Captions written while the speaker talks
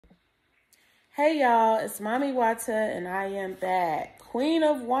Hey y'all, it's Mami Wata and I am back. Queen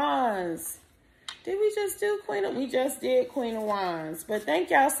of Wands. Did we just do Queen of... We just did Queen of Wands. But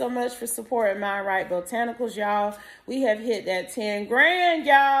thank y'all so much for supporting My Right Botanicals, y'all. We have hit that 10 grand,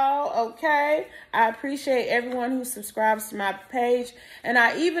 y'all. Okay? I appreciate everyone who subscribes to my page. And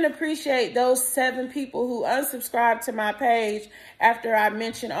I even appreciate those 7 people who unsubscribed to my page after I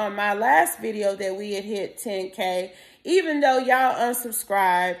mentioned on my last video that we had hit 10K. Even though y'all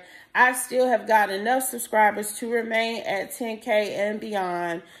unsubscribed, I still have got enough subscribers to remain at 10K and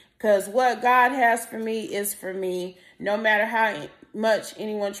beyond. Because what God has for me is for me, no matter how much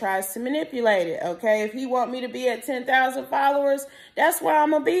anyone tries to manipulate it, okay? If he want me to be at 10,000 followers, that's where I'm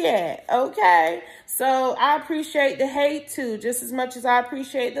going to be at, okay? So I appreciate the hate too, just as much as I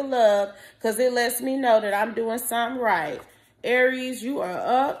appreciate the love, because it lets me know that I'm doing something right. Aries, you are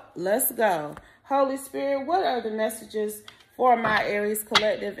up. Let's go. Holy Spirit, what are the messages for my Aries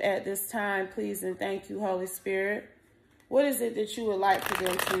collective at this time, please and thank you, Holy Spirit? What is it that you would like for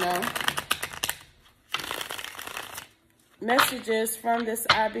them to know? Messages from this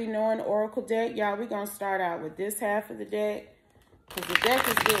I Be Knowing Oracle deck. Y'all, we're going to start out with this half of the deck, because the deck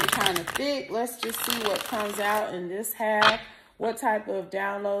is getting kind of thick. Let's just see what comes out in this half. What type of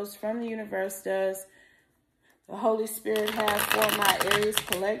downloads from the universe does the Holy Spirit have for my Aries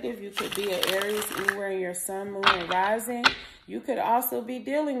collective? You could be an Aries anywhere in your sun, moon, and rising. You could also be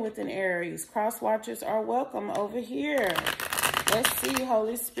dealing with an Aries. Cross watchers are welcome over here. Let's see,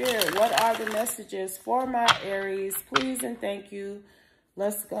 Holy Spirit, what are the messages for my Aries? Please and thank you.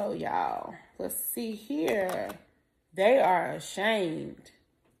 Let's go, y'all. Let's see here. They are ashamed.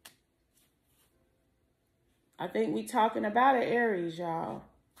 I think we talking about an Aries, y'all.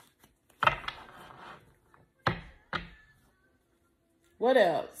 What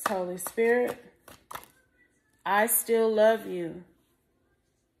else, Holy Spirit? I still love you.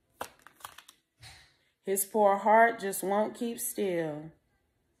 His poor heart just won't keep still.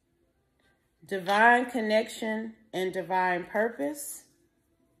 Divine connection and divine purpose.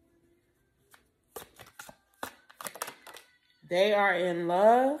 They are in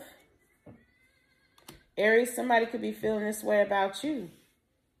love. Aries, somebody could be feeling this way about you.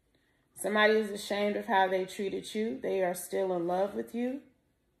 Somebody is ashamed of how they treated you. They are still in love with you.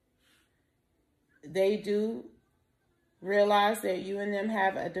 They do realize that you and them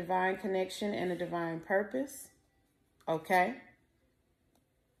have a divine connection and a divine purpose. Okay?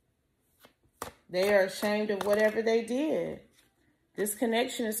 They are ashamed of whatever they did. This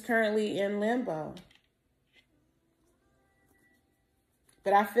connection is currently in limbo.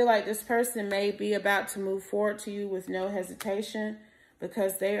 But I feel like this person may be about to move forward to you with no hesitation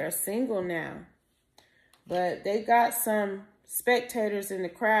because they are single now. But they got some spectators in the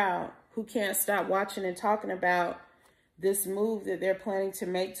crowd who can't stop watching and talking about this move that they're planning to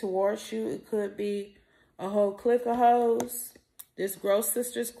make towards you. It could be a whole clique of hoes, this Gross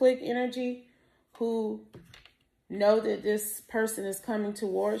Sisters clique energy, who know that this person is coming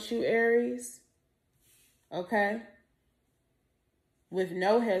towards you, Aries. Okay? With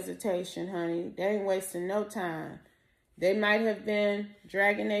no hesitation, honey. They ain't wasting no time. They might have been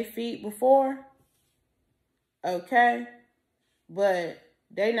dragging their feet before. Okay? But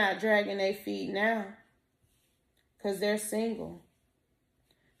they not dragging their feet now. Because they're single.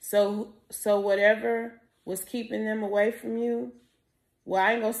 So whatever was keeping them away from you, well,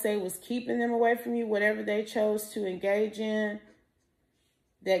 I ain't going to say was keeping them away from you, whatever they chose to engage in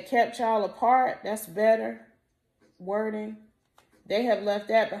that kept y'all apart, that's better wording. They have left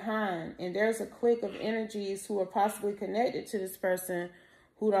that behind. And there's a clique of energies who are possibly connected to this person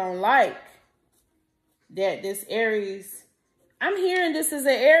who don't like that this Aries... I'm hearing this is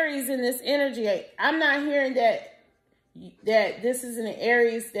an Aries in this energy. I'm not hearing that this is an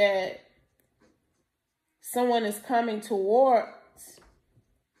Aries that someone is coming towards.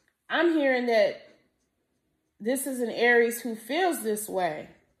 I'm hearing that this is an Aries who feels this way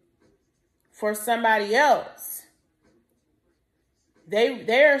for somebody else.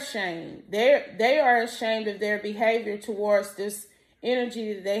 They're ashamed. They are ashamed of their behavior towards this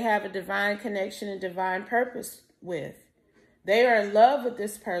energy that they have a divine connection and divine purpose with. They are in love with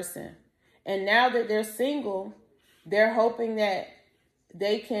this person. And now that they're single, they're hoping that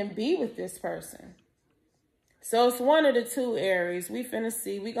they can be with this person. So it's one of the two, Aries. We finna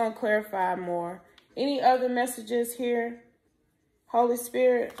see. We gonna clarify more. Any other messages here, Holy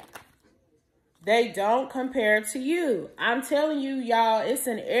Spirit? They don't compare to you. I'm telling you, y'all, it's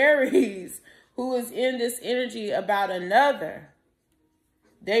an Aries who is in this energy about another.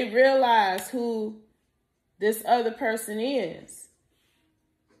 They realize who this other person is.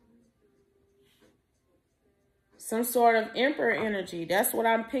 some sort of Emperor energy. That's what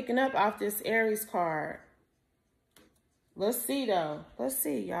I'm picking up off this Aries card. Let's see, though. Let's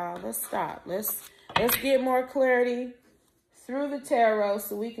see, y'all. Let's stop. Let's get more clarity through the tarot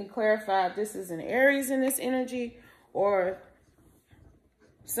so we can clarify if this is an Aries in this energy or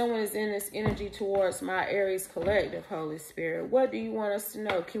someone is in this energy towards my Aries collective, Holy Spirit. What do you want us to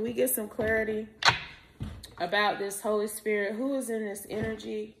know? Can we get some clarity about this, Holy Spirit? Who is in this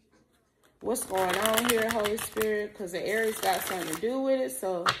energy? What's going on here, Holy Spirit? Because the Aries got something to do with it.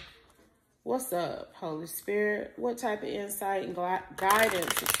 So what's up, Holy Spirit? What type of insight and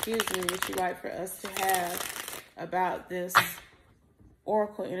guidance, would you like for us to have about this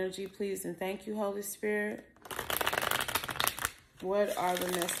Oracle energy, please? And thank you, Holy Spirit. What are the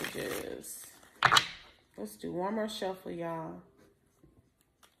messages? Let's do one more shuffle, y'all.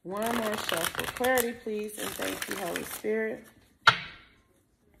 One more shuffle. Clarity, please, and thank you, Holy Spirit.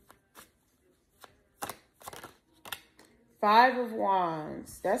 Five of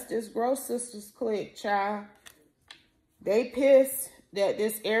Wands. That's this Gross Sisters clique, child. They pissed that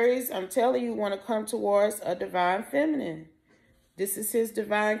this Aries, I'm telling you, want to come towards a divine feminine. This is his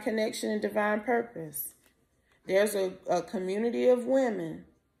divine connection and divine purpose. There's a community of women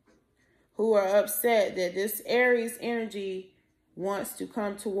who are upset that this Aries energy wants to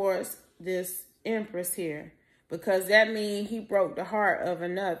come towards this Empress here, because that means he broke the heart of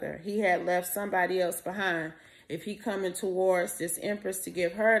another. He had left somebody else behind. If he coming towards this Empress to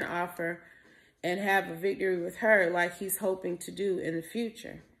give her an offer and have a victory with her like he's hoping to do in the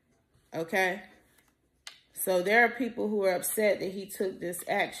future. Okay? So there are people who are upset that he took this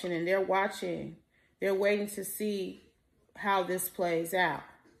action, and they're watching. They're waiting to see how this plays out.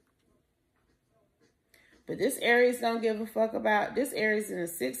 But this Aries don't give a fuck about. This Aries in the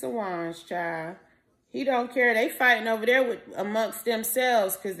Six of Wands, child. He don't care. They fighting over there amongst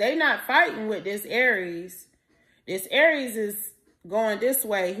themselves, because they not fighting with this Aries. This Aries is going this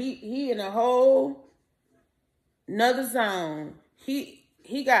way. He in a whole another zone.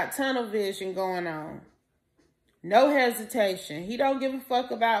 He got tunnel vision going on. No hesitation. He don't give a fuck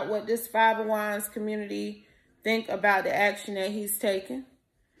about what this Five of Wands community think about the action that he's taking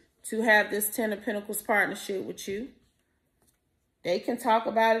to have this Ten of Pentacles partnership with you. They can talk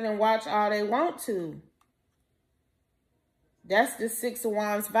about it and watch all they want to. That's the Six of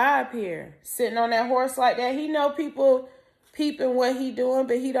Wands vibe here. Sitting on that horse like that. He know people peeping what he doing,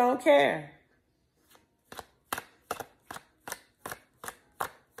 but he don't care.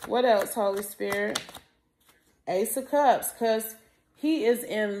 What else, Holy Spirit? Ace of Cups, because he is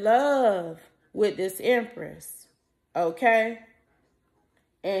in love with this Empress, okay?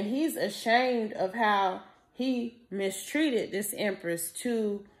 And he's ashamed of how he mistreated this Empress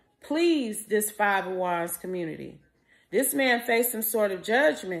to please this Five of Wands community. This man faced some sort of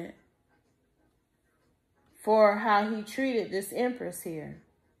judgment for how he treated this Empress here.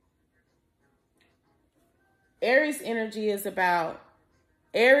 Aries energy is about,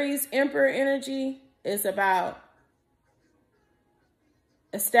 Aries Emperor energy is about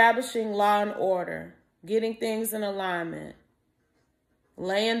establishing law and order, getting things in alignment,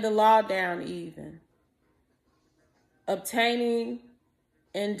 laying the law down even, obtaining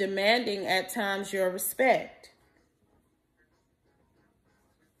and demanding at times your respect.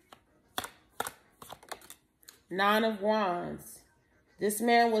 Nine of Wands. This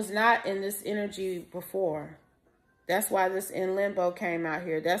man was not in this energy before. That's why this in limbo came out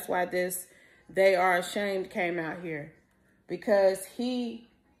here. That's why this they are ashamed came out here. Because he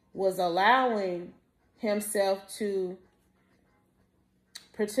was allowing himself to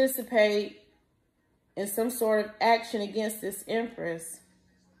participate in some sort of action against this Empress.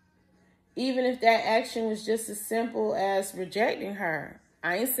 Even if that action was just as simple as rejecting her.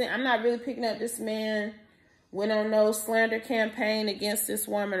 I'm not really picking up this man went on no slander campaign against this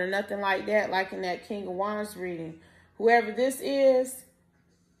woman or nothing like that, like in that King of Wands reading. Whoever this is,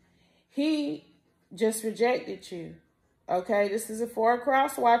 he just rejected you. Okay, this is a Four of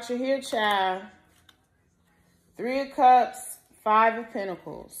Cross watcher here, child. Three of Cups, Five of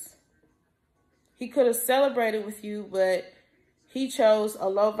Pentacles. He could have celebrated with you, but he chose a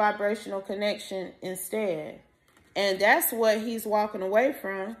low vibrational connection instead. And that's what he's walking away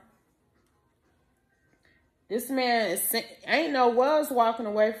from. This man was walking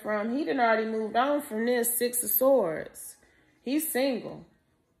away from. He done already moved on from this Six of Swords. He's single.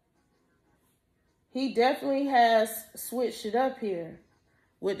 He definitely has switched it up here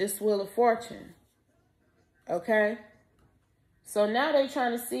with this Wheel of Fortune. Okay? So now they're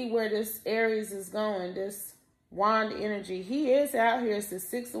trying to see where this Aries is going, this wand energy. He is out here. It's the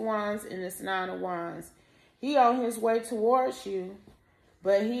Six of Wands and this Nine of Wands. He on his way towards you,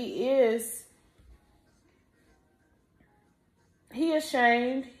 but he is he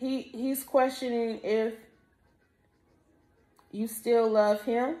ashamed. He's questioning if you still love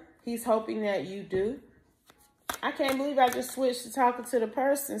him. He's hoping that you do. I can't believe I just switched to talking to the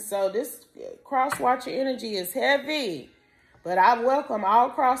person. So this cross-watcher energy is heavy. But I welcome all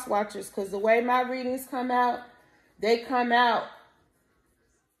cross-watchers because the way my readings come out, they come out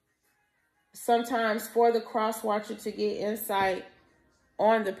sometimes for the cross-watcher to get insight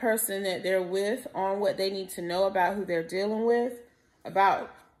on the person that they're with, on what they need to know about who they're dealing with,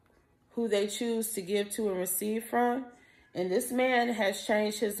 about who they choose to give to and receive from. And this man has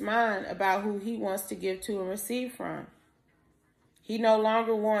changed his mind about who he wants to give to and receive from. He no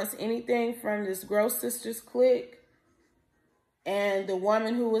longer wants anything from this Gross Sisters clique and the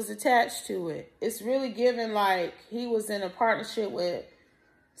woman who was attached to it. It's really given like he was in a partnership with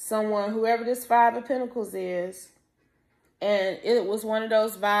someone, whoever this Five of Pentacles is. And it was one of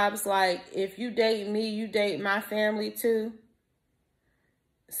those vibes like, if you date me, you date my family too.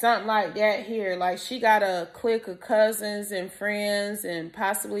 Something like that here. Like she got a clique of cousins and friends and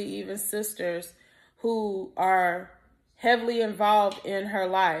possibly even sisters who are heavily involved in her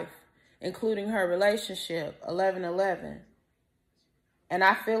life, including her relationship, 1111. And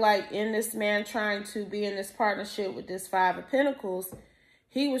I feel like in this man trying to be in this partnership with this Five of Pentacles,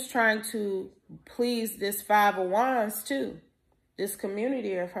 he was trying to please this Five of Wands too, this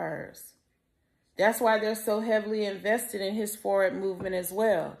community of hers. That's why they're so heavily invested in his forward movement as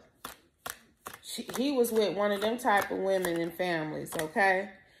well. He was with one of them type of women and families,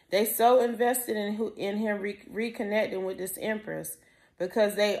 okay? They so invested in him reconnecting with this Empress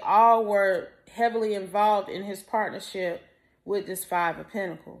because they all were heavily involved in his partnership with this Five of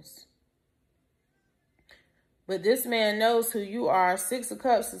Pentacles. But this man knows who you are. Six of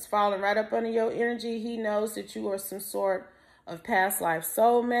Cups is falling right up under your energy. He knows that you are some sort of past life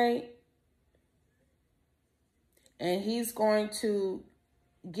soulmate. And he's going to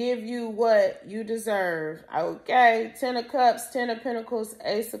give you what you deserve. Okay, Ten of Cups, Ten of Pentacles,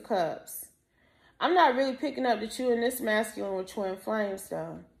 Ace of Cups. I'm not really picking up that you and this masculine were twin flames,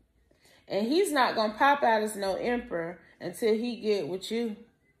 though. And he's not going to pop out as no emperor until he get with you.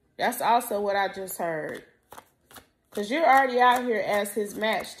 That's also what I just heard. Because you're already out here as his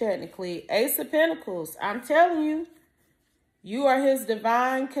match, technically. Ace of Pentacles. I'm telling you, you are his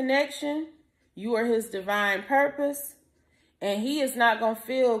divine connection. You are his divine purpose. And he is not going to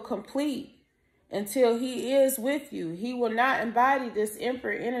feel complete until he is with you. He will not embody this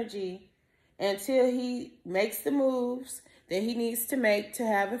emperor energy until he makes the moves that he needs to make to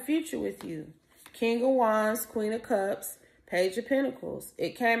have a future with you. King of Wands, Queen of Cups, Page of Pentacles.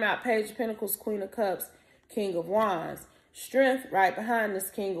 It came out Page of Pentacles, Queen of Cups, King of Wands. Strength right behind this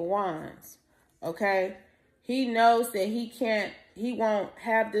King of Wands. Okay? He knows that he won't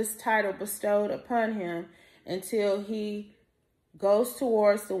have this title bestowed upon him until he goes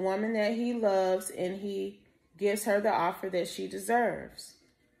towards the woman that he loves and he gives her the offer that she deserves.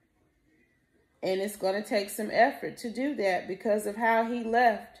 And it's going to take some effort to do that because of how he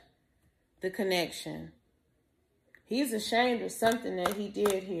left the connection. He's ashamed of something that he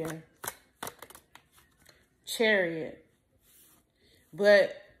did here. Chariot.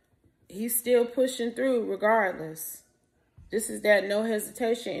 But he's still pushing through regardless. This is that no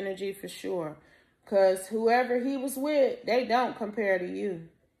hesitation energy for sure. Because whoever he was with, they don't compare to you,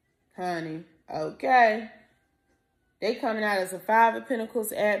 honey. Okay. They coming out as a Five of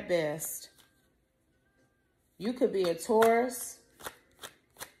Pentacles at best. You could be a Taurus.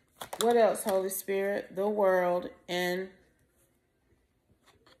 What else, Holy Spirit? The world. And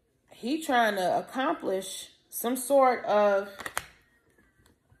he trying to accomplish some sort of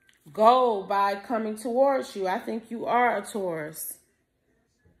goal by coming towards you. I think you are a Taurus.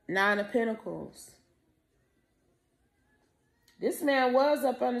 Nine of Pentacles. This man was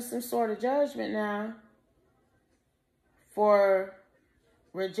up under some sort of judgment now for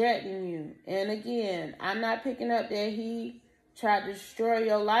rejecting you. And again, I'm not picking up that he tried to destroy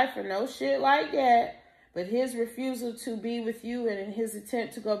your life or no shit like that. But his refusal to be with you and his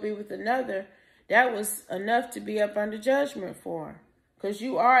attempt to go be with another, that was enough to be up under judgment for. Because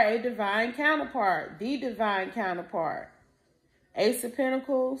you are a divine counterpart, the divine counterpart. Ace of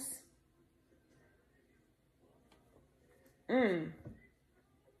Pentacles.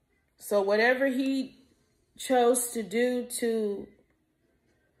 So whatever he chose to do to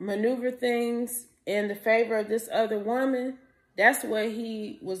maneuver things in the favor of this other woman, that's what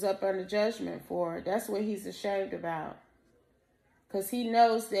he was up under judgment for. That's what he's ashamed about. Because he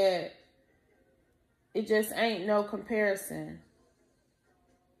knows that it just ain't no comparison.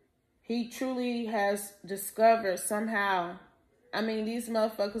 He truly has discovered somehow I mean, these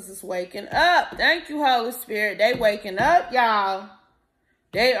motherfuckers is waking up. Thank you, Holy Spirit. They waking up, y'all.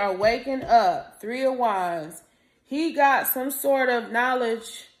 They are waking up. 3 of Wands. He got some sort of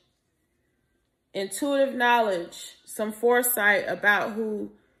knowledge, intuitive knowledge, some foresight about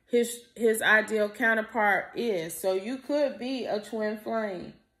who his ideal counterpart is. So you could be a twin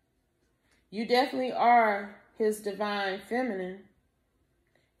flame. You definitely are his divine feminine.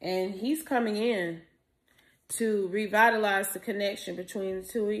 And he's coming in to revitalize the connection between the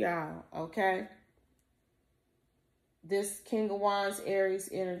two of y'all, okay? This King of Wands, Aries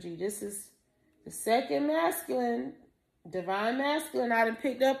energy. This is the second masculine, divine masculine. I done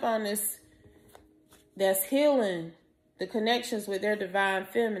picked up on this. That's healing the connections with their divine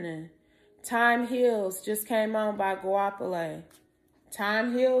feminine. Time Heals just came on by Guapale.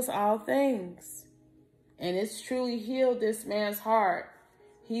 Time heals all things. And it's truly healed this man's heart.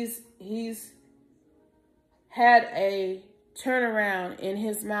 He's had a turnaround in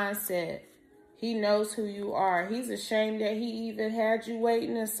his mindset. He knows who you are. He's ashamed that he even had you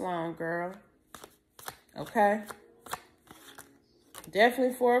waiting this long, girl. Okay?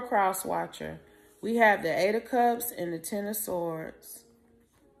 Definitely for a cross watcher. We have the 8 of Cups and the 10 of Swords.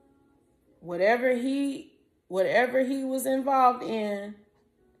 Whatever he was involved in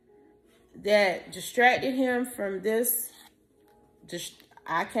that distracted him from this,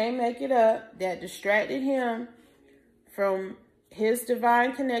 I can't make it up, that distracted him from his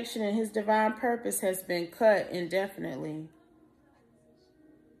divine connection and his divine purpose has been cut indefinitely.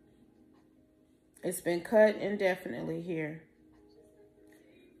 It's been cut indefinitely here.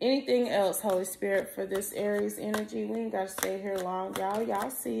 Anything else, Holy Spirit, for this Aries energy? We ain't got to stay here long, y'all.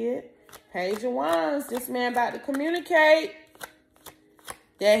 Y'all see it. Page of Wands. This man about to communicate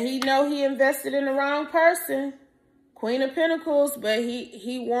that he know he invested in the wrong person. Queen of Pentacles, but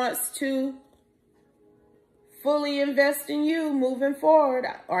he wants to fully invest in you moving forward.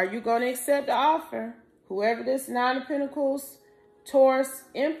 Are you going to accept the offer? Whoever this 9 of Pentacles, Taurus,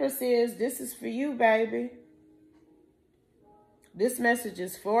 Empress is, this is for you, baby. This message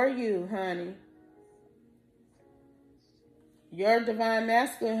is for you, honey. Your divine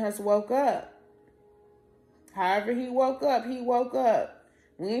masculine has woke up. However he woke up, he woke up.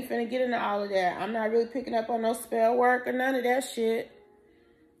 We ain't finna get into all of that. I'm not really picking up on no spell work or none of that shit.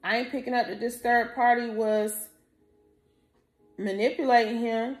 I ain't picking up that this third party was manipulating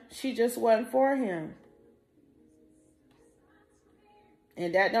him. She just wasn't for him.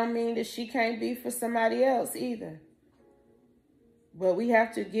 And that don't mean that she can't be for somebody else either. But we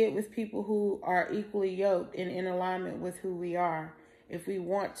have to get with people who are equally yoked and in alignment with who we are. If we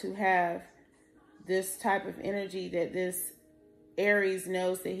want to have this type of energy that this Aries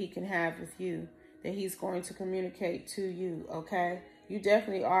knows that he can have with you, that he's going to communicate to you, okay? You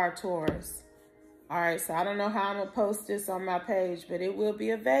definitely are a Taurus. All right, so I don't know how I'm going to post this on my page, but it will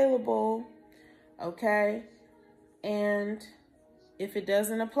be available, okay? And if it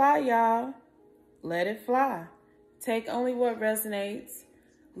doesn't apply, y'all, let it fly. Take only what resonates,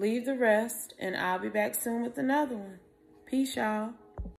 leave the rest, and I'll be back soon with another one. Peace, y'all.